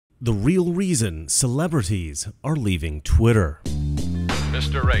The real reason celebrities are leaving Twitter.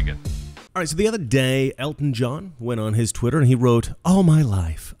 Mr. Reagan. All right, so the other day, Elton John went on his Twitter and he wrote, "All my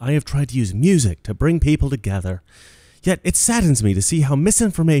life, I have tried to use music to bring people together. Yet it saddens me to see how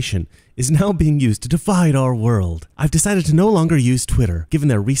misinformation is now being used to divide our world. I've decided to no longer use Twitter, given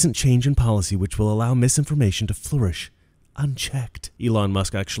their recent change in policy which will allow misinformation to flourish unchecked." Elon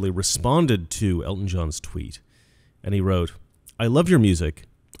Musk actually responded to Elton John's tweet, and he wrote, "I love your music.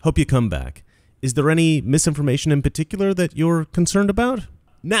 Hope you come back. Is there any misinformation in particular that you're concerned about?"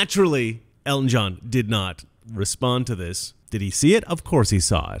 Naturally, Elton John did not respond to this. Did he see it? Of course he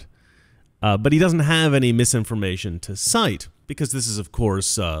saw it. But he doesn't have any misinformation to cite, because this is, of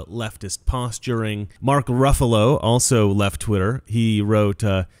course, leftist posturing. Mark Ruffalo also left Twitter. He wrote,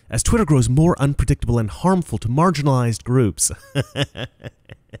 "As Twitter grows more unpredictable and harmful to marginalized groups."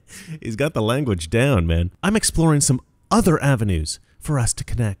 He's got the language down, man. "I'm exploring some other avenues for us to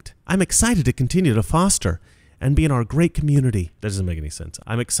connect. I'm excited to continue to foster and be in our great community." That doesn't make any sense.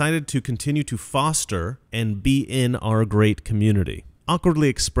 "I'm excited to continue to foster and be in our great community." Awkwardly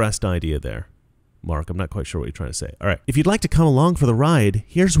expressed idea there. Mark, I'm not quite sure what you're trying to say. All right. "If you'd like to come along for the ride,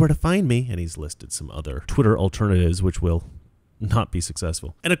 here's where to find me." And he's listed some other Twitter alternatives which will not be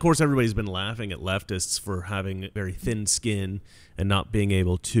successful. And of course, everybody's been laughing at leftists for having very thin skin and not being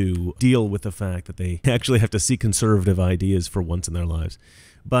able to deal with the fact that they actually have to see conservative ideas for once in their lives.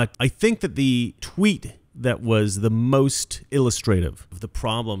 But I think that the tweet that was the most illustrative of the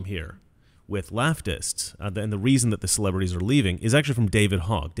problem here with leftists, and the reason that the celebrities are leaving, is actually from David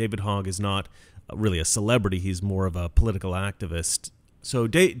Hogg. David Hogg is not really a celebrity, he's more of a political activist. So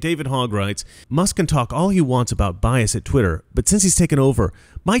David Hogg writes, "Musk can talk all he wants about bias at Twitter, but since he's taken over,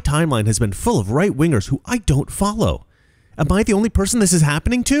 my timeline has been full of right-wingers who I don't follow. Am I the only person this is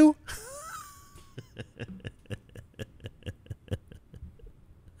happening to?"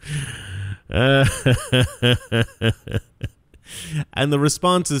 And the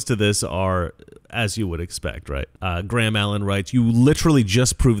responses to this are, as you would expect, right? Graham Allen writes, "You literally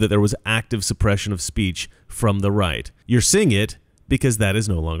just proved that there was active suppression of speech from the right. You're seeing it because that is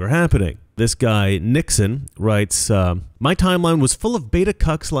no longer happening." This guy, Nixon, writes, "My timeline was full of beta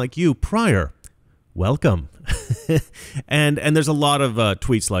cucks like you prior. Welcome." and there's a lot of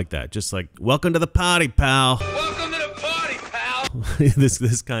tweets like that, just like, "Welcome to the party, pal." Welcome to the party, pal.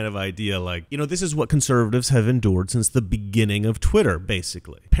 this kind of idea, like, you know, this is what conservatives have endured since the beginning of Twitter,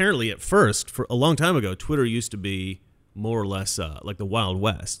 basically. Apparently, at first, for a long time ago, Twitter used to be more or less like the Wild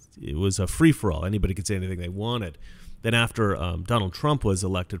West. It was a free-for-all. Anybody could say anything they wanted. Then after Donald Trump was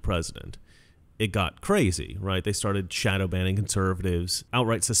elected president, it got crazy, right? They started shadow banning conservatives,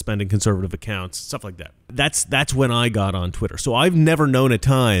 outright suspending conservative accounts, stuff like that. That's when I got on Twitter. So I've never known a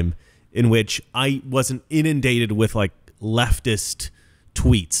time in which I wasn't inundated with like leftist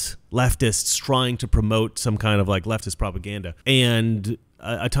tweets, leftists trying to promote some kind of like leftist propaganda, and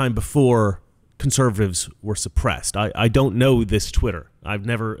a time before conservatives were suppressed. I don't know this Twitter. I've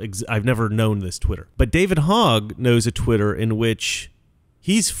never known this Twitter. But David Hogg knows a Twitter in which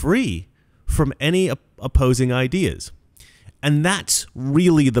he's free from any opposing ideas. And that's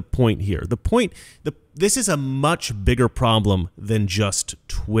really the point here. This is a much bigger problem than just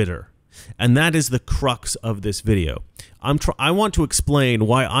Twitter. And that is the crux of this video. I want to explain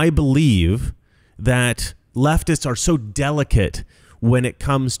why I believe that leftists are so delicate when it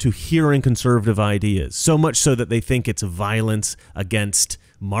comes to hearing conservative ideas, so much so that they think it's violence against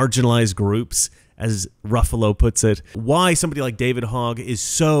marginalized groups, as Ruffalo puts it. Why somebody like David Hogg is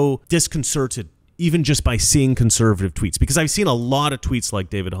so disconcerted even just by seeing conservative tweets, because I've seen a lot of tweets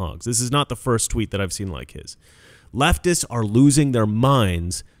like David Hogg's. This is not the first tweet that I've seen like his. Leftists are losing their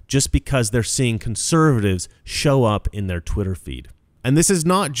minds just because they're seeing conservatives show up in their Twitter feed. And this is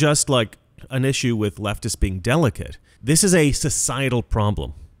not just like an issue with leftists being delicate. This is a societal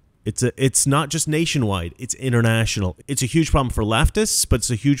problem. It's not just nationwide, it's international. It's a huge problem for leftists, but it's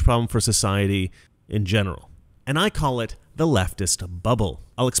a huge problem for society in general. And I call it the leftist bubble.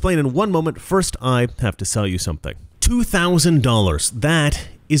 I'll explain in one moment. First, I have to sell you something. $2,000. That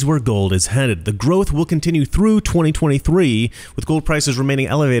is where gold is headed. The growth will continue through 2023, with gold prices remaining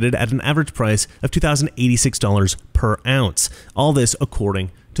elevated at an average price of $2,086 per ounce. All this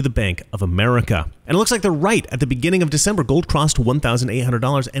according to the Bank of America. And it looks like they're right. At the beginning of December, gold crossed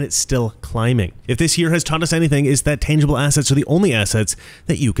 $1,800 and it's still climbing. If this year has taught us anything, is that tangible assets are the only assets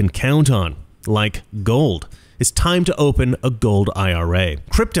that you can count on, like gold. It's time to open a gold IRA.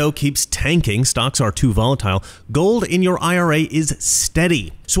 Crypto keeps tanking, stocks are too volatile. Gold in your IRA is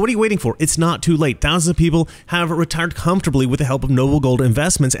steady. So what are you waiting for? It's not too late. Thousands of people have retired comfortably with the help of Noble Gold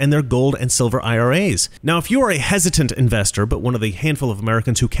Investments and their gold and silver IRAs. Now, if you are a hesitant investor, but one of the handful of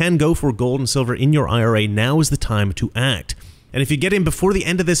Americans who can go for gold and silver in your IRA, now is the time to act. And if you get in before the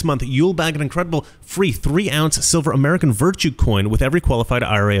end of this month, you'll bag an incredible free 3-ounce silver American Virtue coin with every qualified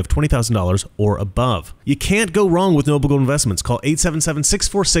IRA of $20,000 or above. You can't go wrong with Noble Gold Investments. Call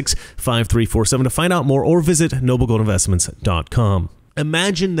 877-646-5347 to find out more or visit noblegoldinvestments.com.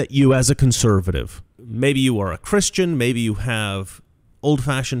 Imagine that you as a conservative, maybe you are a Christian, maybe you have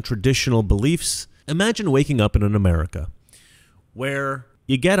old-fashioned traditional beliefs. Imagine waking up in an America where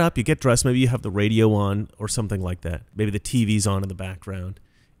you get up, you get dressed, maybe you have the radio on or something like that. Maybe the TV's on in the background.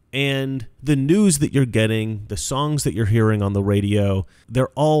 And the news that you're getting, the songs that you're hearing on the radio,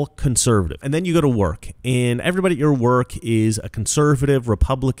 they're all conservative. And then you go to work, and everybody at your work is a conservative,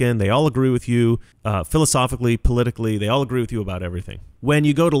 Republican. They all agree with you philosophically, politically. They all agree with you about everything. When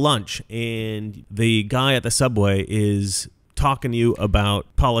you go to lunch and the guy at the subway is talking to you about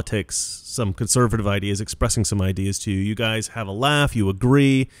politics, some conservative ideas, expressing some ideas to you. You guys have a laugh, you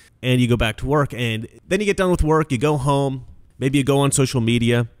agree, and you go back to work. And then you get done with work, you go home, maybe you go on social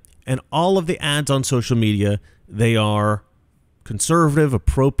media, and all of the ads on social media, they are conservative,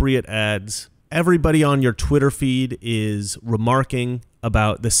 appropriate ads. Everybody on your Twitter feed is remarking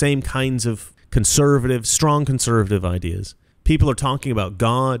about the same kinds of conservative, strong conservative ideas. People are talking about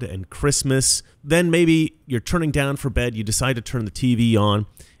God and Christmas. Then maybe you're turning down for bed. You decide to turn the TV on.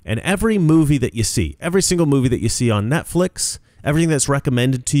 And every movie that you see, every single movie that you see on Netflix, everything that's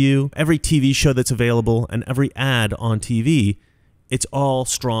recommended to you, every TV show that's available, and every ad on TV, it's all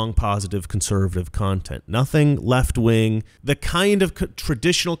strong, positive, conservative content. Nothing left-wing, the kind of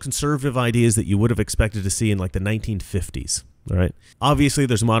traditional conservative ideas that you would have expected to see in like the 1950s. All right. Obviously,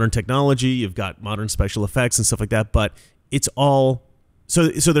 there's modern technology. You've got modern special effects and stuff like that, but it's all, so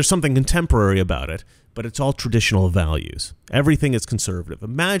there's something contemporary about it, but it's all traditional values. Everything is conservative.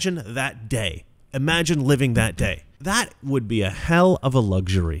 Imagine that day. Imagine living that day. That would be a hell of a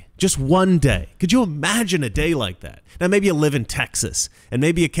luxury. Just one day. Could you imagine a day like that? Now, maybe you live in Texas, and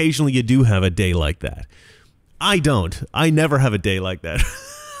maybe occasionally you do have a day like that. I don't. I never have a day like that.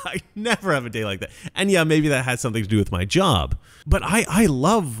 I never have a day like that. And yeah, maybe that has something to do with my job. But I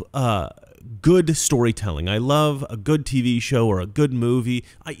love good storytelling. I love a good TV show or a good movie.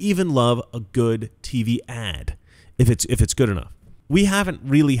 I even love a good TV ad if it's good enough. We haven't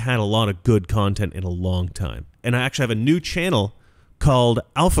really had a lot of good content in a long time. And I actually have a new channel called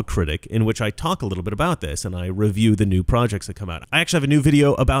CRITIC in which I talk a little bit about this and I review the new projects that come out. I actually have a new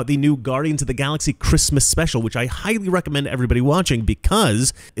video about the new Guardians of the Galaxy Christmas special, which I highly recommend everybody watching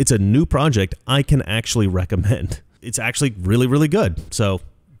because it's a new project I can actually recommend. It's actually really, really good. So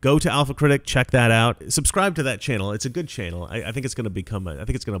go to CRITIC, check that out. Subscribe to that channel. It's a good channel. I think it's going to become, I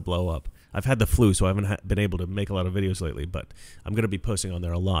think it's going to blow up. I've had the flu, so I haven't been able to make a lot of videos lately, but I'm going to be posting on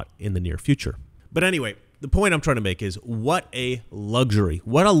there a lot in the near future. But anyway, the point I'm trying to make is what a luxury.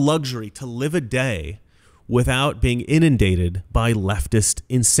 What a luxury to live a day without being inundated by leftist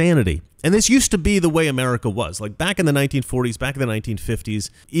insanity. And this used to be the way America was. Like back in the 1940s, back in the 1950s,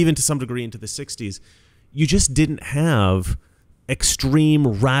 even to some degree into the 60s, you just didn't have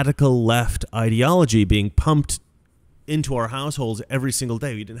extreme radical left ideology being pumped into our households every single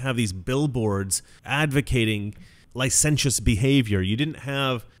day. You didn't have these billboards advocating licentious behavior. You didn't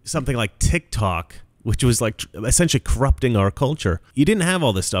have something like TikTok, which was like essentially corrupting our culture. You didn't have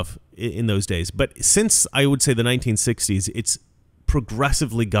all this stuff in those days. But since I would say the 1960s, it's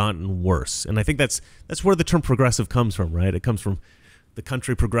progressively gotten worse. And I think that's where the term progressive comes from, right? It comes from the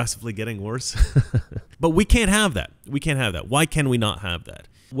country progressively getting worse. But we can't have that. We can't have that. Why can we not have that?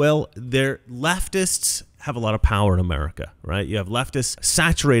 Well, leftists have a lot of power in America, right? You have leftists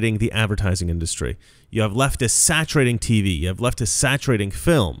saturating the advertising industry. You have leftists saturating TV. You have leftists saturating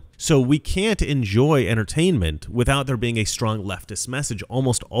film. So we can't enjoy entertainment without there being a strong leftist message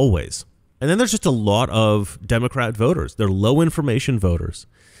almost always. And then there's just a lot of Democrat voters. They're low information voters.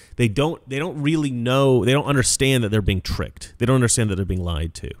 They don't really know, they don't understand that they're being tricked. They don't understand that they're being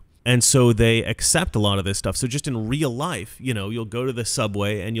lied to. And so they accept a lot of this stuff. So just in real life, you know, you'll go to the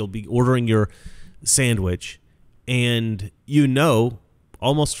Subway and you'll be ordering your sandwich and you know,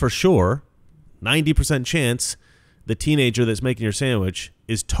 almost for sure, 90% chance the teenager that's making your sandwich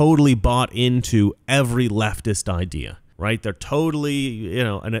is totally bought into every leftist idea, right? They're totally, you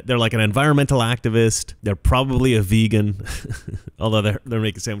know, and they're like an environmental activist. They're probably a vegan, although they're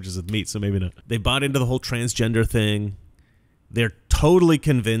making sandwiches with meat, so maybe not. They bought into the whole transgender thing. They're totally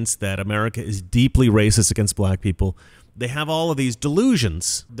convinced that America is deeply racist against black people. They have all of these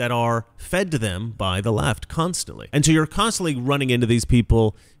delusions that are fed to them by the left constantly. And so you're constantly running into these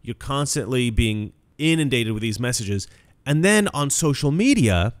people. You're constantly being inundated with these messages. And then on social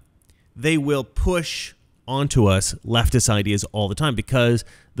media, they will push onto us leftist ideas all the time, because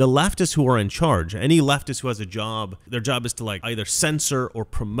the leftists who are in charge, any leftist who has a job, their job is to like either censor or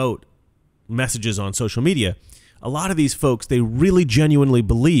promote messages on social media. A lot of these folks, they really genuinely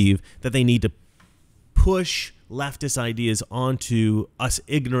believe that they need to push leftist ideas onto us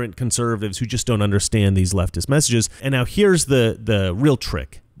ignorant conservatives who just don't understand these leftist messages. And now here's the real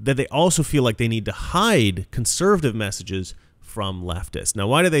trick, that they also feel like they need to hide conservative messages from leftists. Now,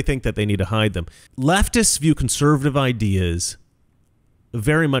 why do they think that they need to hide them? Leftists view conservative ideas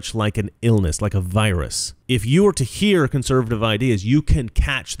very much like an illness, like a virus. If you were to hear conservative ideas, you can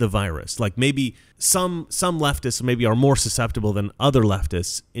catch the virus. Like maybe some leftists maybe are more susceptible than other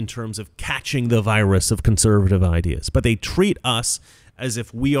leftists in terms of catching the virus of conservative ideas. But they treat us as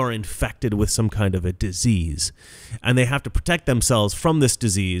if we are infected with some kind of a disease. And they have to protect themselves from this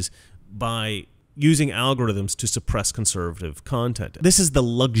disease by using algorithms to suppress conservative content. This is the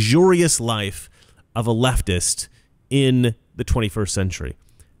luxurious life of a leftist in the 21st century.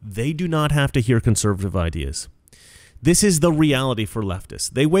 They do not have to hear conservative ideas. This is the reality for leftists.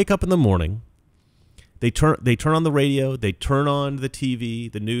 They wake up in the morning, they turn on the radio, they turn on the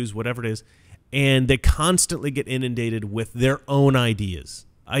TV, the news, whatever it is, and they constantly get inundated with their own ideas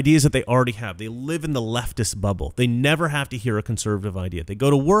that they already have. They live in the leftist bubble. They never have to hear a conservative idea. They go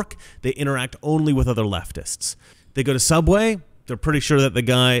to work, they interact only with other leftists. They go to Subway, they're pretty sure that the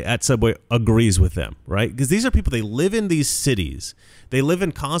guy at Subway agrees with them, right? Because these are people, they live in these cities. They live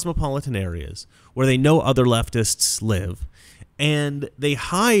in cosmopolitan areas where they know other leftists live, and they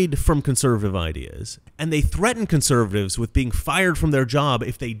hide from conservative ideas, and they threaten conservatives with being fired from their job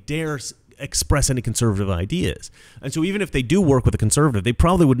if they dare express any conservative ideas. And so even if they do work with a conservative, they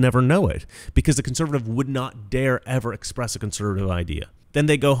probably would never know it, because the conservative would not dare ever express a conservative idea. Then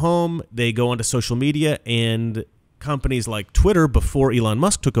they go home, they go onto social media, and companies like Twitter, before Elon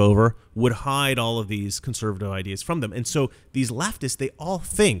Musk took over, would hide all of these conservative ideas from them. And so these leftists, they all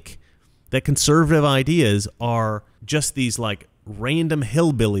think that conservative ideas are just these like random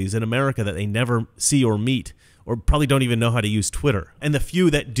hillbillies in America that they never see or meet, or probably don't even know how to use Twitter. And the few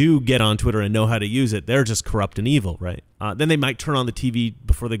that do get on Twitter and know how to use it, they're just corrupt and evil, right? Then they might turn on the TV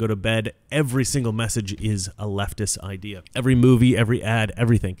before they go to bed. Every single message is a leftist idea. Every movie, every ad,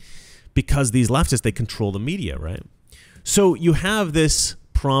 everything. Because these leftists, they control the media, right? So you have this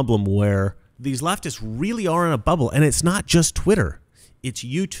problem where these leftists really are in a bubble, and it's not just Twitter. It's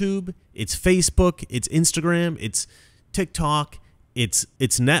YouTube, it's Facebook, it's Instagram, it's TikTok, it's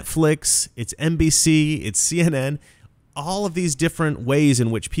Netflix, it's NBC, it's CNN, all of these different ways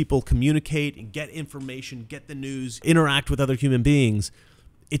in which people communicate and get information, get the news, interact with other human beings.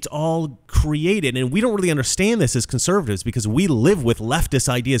 It's all created, and we don't really understand this as conservatives because we live with leftist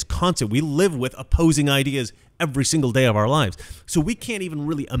ideas constantly. We live with opposing ideas every single day of our lives. So we can't even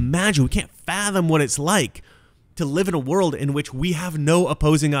really imagine, we can't fathom what it's like to live in a world in which we have no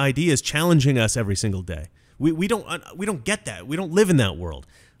opposing ideas challenging us every single day. We don't get that. We don't live in that world.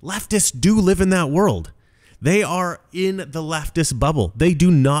 Leftists do live in that world. They are in the leftist bubble. They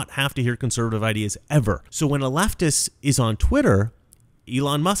do not have to hear conservative ideas ever. So when a leftist is on Twitter,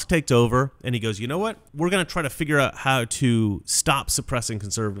 Elon Musk takes over and he goes, you know what? We're going to try to figure out how to stop suppressing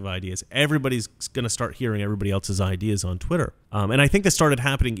conservative ideas. Everybody's going to start hearing everybody else's ideas on Twitter. And I think this started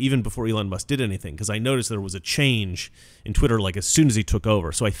happening even before Elon Musk did anything, because I noticed there was a change in Twitter like as soon as he took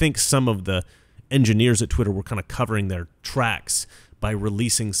over. So I think some of the engineers at Twitter were kind of covering their tracks by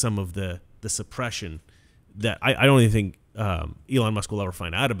releasing some of the suppression that I don't even think Elon Musk will ever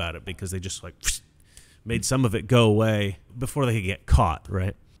find out about it, because they just like made some of it go away before they could get caught,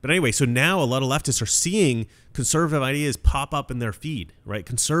 right? But anyway, so now a lot of leftists are seeing conservative ideas pop up in their feed, right?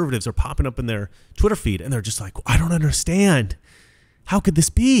 Conservatives are popping up in their Twitter feed, and they're just like, I don't understand. How could this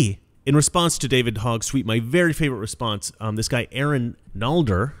be? In response to David Hogg's tweet, my very favorite response, this guy, Aaron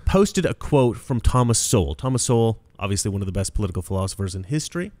Nalder, posted a quote from Thomas Sowell. Thomas Sowell, obviously one of the best political philosophers in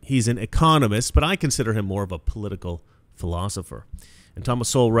history. He's an economist, but I consider him more of a political philosopher. And Thomas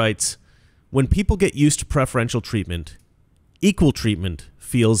Sowell writes, when people get used to preferential treatment, equal treatment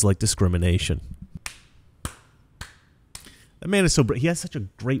feels like discrimination. That man is so he has such a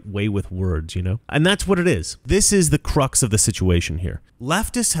great way with words, you know? And that's what it is. This is the crux of the situation here.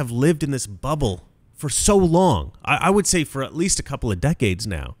 Leftists have lived in this bubble for so long, I would say for at least a couple of decades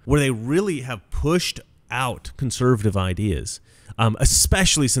now, where they really have pushed out conservative ideas,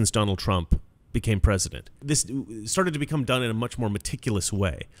 especially since Donald Trump became president. This started to become done in a much more meticulous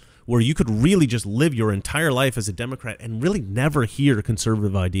way, where you could really just live your entire life as a Democrat and really never hear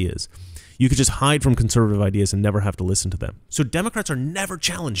conservative ideas. You could just hide from conservative ideas and never have to listen to them. So Democrats are never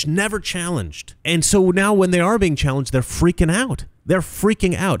challenged, never challenged. And so now when they are being challenged, they're freaking out. They're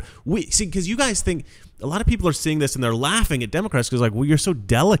freaking out. See, because you guys think, a lot of people are seeing this and they're laughing at Democrats because, like, well, you're so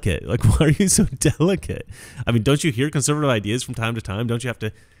delicate. Like, why are you so delicate? I mean, don't you hear conservative ideas from time to time? Don't you have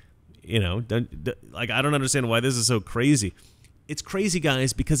to, like, I don't understand why this is so crazy. It's crazy,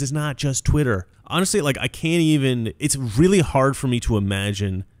 guys, because it's not just Twitter. Honestly, like, I can't even, it's really hard for me to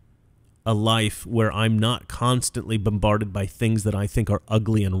imagine a life where I'm not constantly bombarded by things that I think are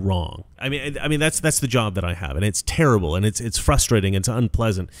ugly and wrong. I mean that's the job that I have, and it's terrible, and it's frustrating, it's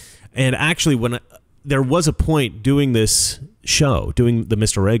unpleasant. And actually, when there was a point doing this show, doing the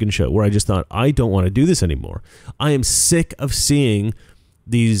Mr. Reagan show, where I just thought, I don't want to do this anymore. I am sick of seeing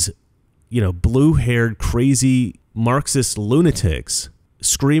these, blue-haired, crazy Marxist lunatics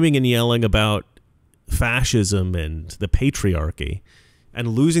screaming and yelling about fascism and the patriarchy and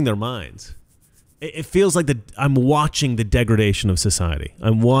losing their minds. It feels like I'm watching the degradation of society.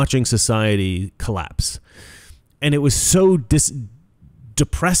 I'm watching society collapse. And it was so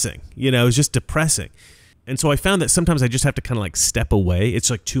depressing. It was just depressing. And so I found that sometimes I just have to kind of like step away. It's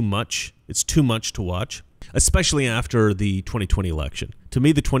like too much. It's too much to watch, especially after the 2020 election. To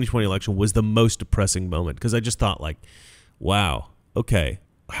me, the 2020 election was the most depressing moment because I just thought, like, wow, okay,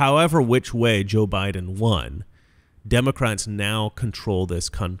 however which way Joe Biden won, Democrats now control this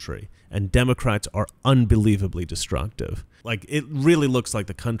country, and Democrats are unbelievably destructive. Like, it really looks like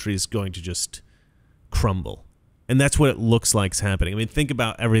the country is going to just crumble. And that's what it looks like is happening. I mean, think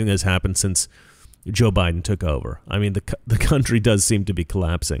about everything that's happened since Joe Biden took over. I mean, the country does seem to be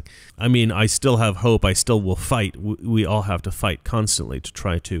collapsing. I mean, I still have hope. I still will fight. We all have to fight constantly to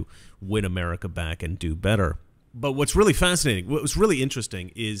try to win America back and do better. But what's really fascinating, what was really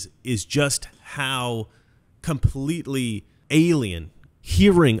interesting is just how completely alien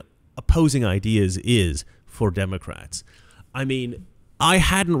hearing opposing ideas is for Democrats. I mean, I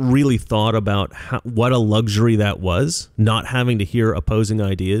hadn't really thought about what a luxury that was, not having to hear opposing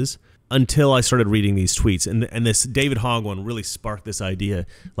ideas, until I started reading these tweets. And this David Hogg one really sparked this idea,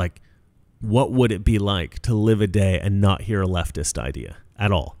 like, what would it be like to live a day and not hear a leftist idea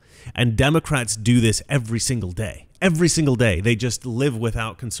at all? And Democrats do this every single day. Every single day. They just live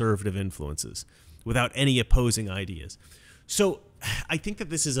without conservative influences, without any opposing ideas. So I think that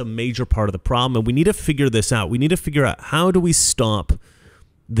this is a major part of the problem, and we need to figure this out. We need to figure out, how do we stop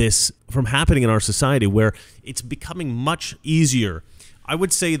this from happening in our society, where it's becoming much easier. I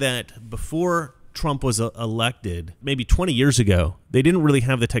would say that before Trump was elected, maybe 20 years ago, they didn't really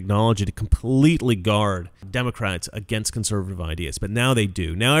have the technology to completely guard Democrats against conservative ideas, but now they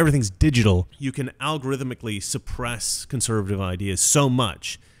do. Now everything's digital. You can algorithmically suppress conservative ideas so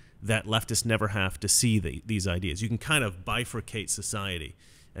much that leftists never have to see these ideas. You can kind of bifurcate society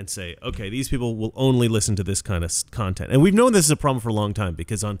and say, okay, these people will only listen to this kind of content. And we've known this is a problem for a long time,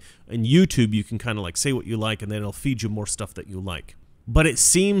 because on YouTube, you can kind of like say what you like, and then it'll feed you more stuff that you like. But it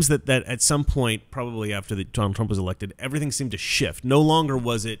seems that at some point, probably after Donald Trump was elected, everything seemed to shift. No longer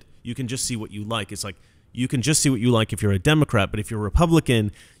was it, you can just see what you like. It's like, you can just see what you like if you're a Democrat, but if you're a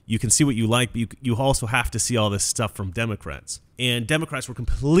Republican, you can see what you like, but you also have to see all this stuff from Democrats. And Democrats were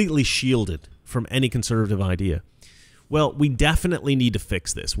completely shielded from any conservative idea. Well, we definitely need to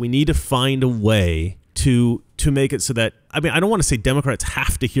fix this. We need to find a way to make it so that, I mean, I don't want to say Democrats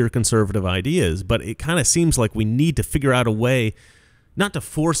have to hear conservative ideas, but it kind of seems like we need to figure out a way not to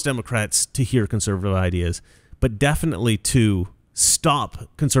force Democrats to hear conservative ideas, but definitely to stop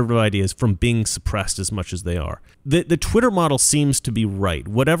conservative ideas from being suppressed as much as they are. The Twitter model seems to be right.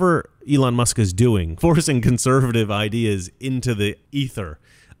 Whatever Elon Musk is doing, forcing conservative ideas into the ether,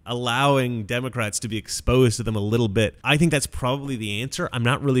 allowing Democrats to be exposed to them a little bit, I think that's probably the answer. I'm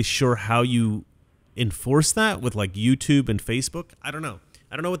not really sure how you enforce that with like YouTube and Facebook. I don't know.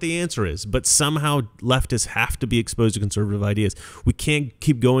 I don't know what the answer is, but somehow leftists have to be exposed to conservative ideas. We can't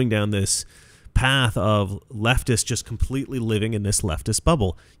keep going down this path of leftists just completely living in this leftist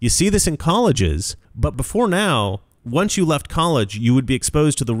bubble. You see this in colleges, but before now, once you left college, you would be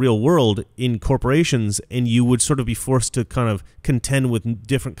exposed to the real world in corporations, and you would sort of be forced to kind of contend with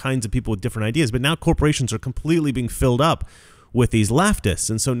different kinds of people with different ideas. But now corporations are completely being filled up with these leftists.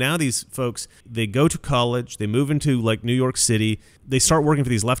 And so now these folks, they go to college, they move into like New York City, they start working for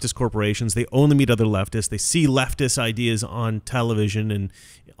these leftist corporations, they only meet other leftists, they see leftist ideas on television and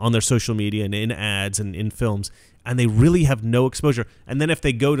on their social media and in ads and in films, and they really have no exposure. And then if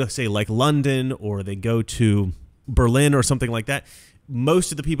they go to, say, like London, or they go to Berlin or something like that,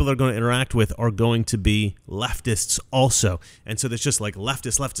 most of the people they're going to interact with are going to be leftists also. And so there's just like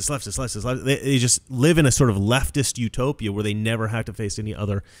leftists. They just live in a sort of leftist utopia where they never have to face any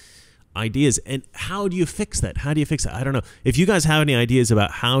other ideas. And how do you fix that? How do you fix it? I don't know. If you guys have any ideas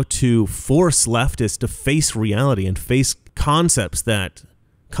about how to force leftists to face reality and face concepts that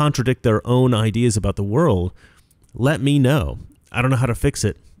contradict their own ideas about the world, let me know. I don't know how to fix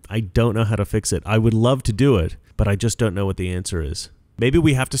it. I don't know how to fix it. I would love to do it, but I just don't know what the answer is. Maybe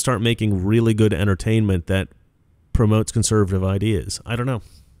we have to start making really good entertainment that promotes conservative ideas. I don't know.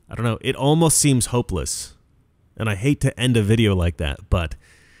 It almost seems hopeless, and I hate to end a video like that, but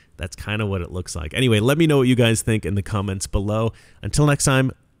that's kind of what it looks like. Anyway, let me know what you guys think in the comments below. Until next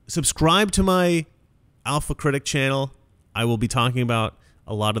time, subscribe to my Alpha Critic channel. I will be talking about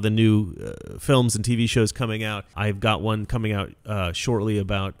a lot of the new films and TV shows coming out. I've got one coming out shortly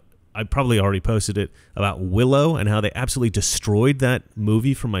about, I probably already posted it, about Willow and how they absolutely destroyed that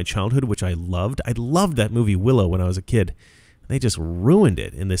movie from my childhood, which I loved. I loved that movie Willow when I was a kid. They just ruined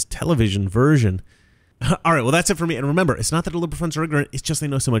it in this television version. All right, well, that's it for me. And remember, it's not that the liberal friends are ignorant. It's just they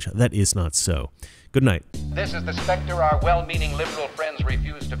know so much. That is not so. Good night. This is the specter our well-meaning liberal friends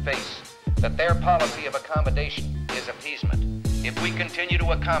refuse to face, that their policy of accommodation is appeasement. If we continue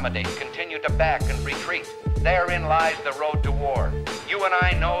to accommodate, continue to back and retreat, therein lies the road to war. You and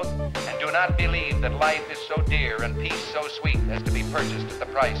I know and do not believe that life is so dear and peace so sweet as to be purchased at the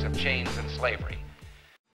price of chains and slavery.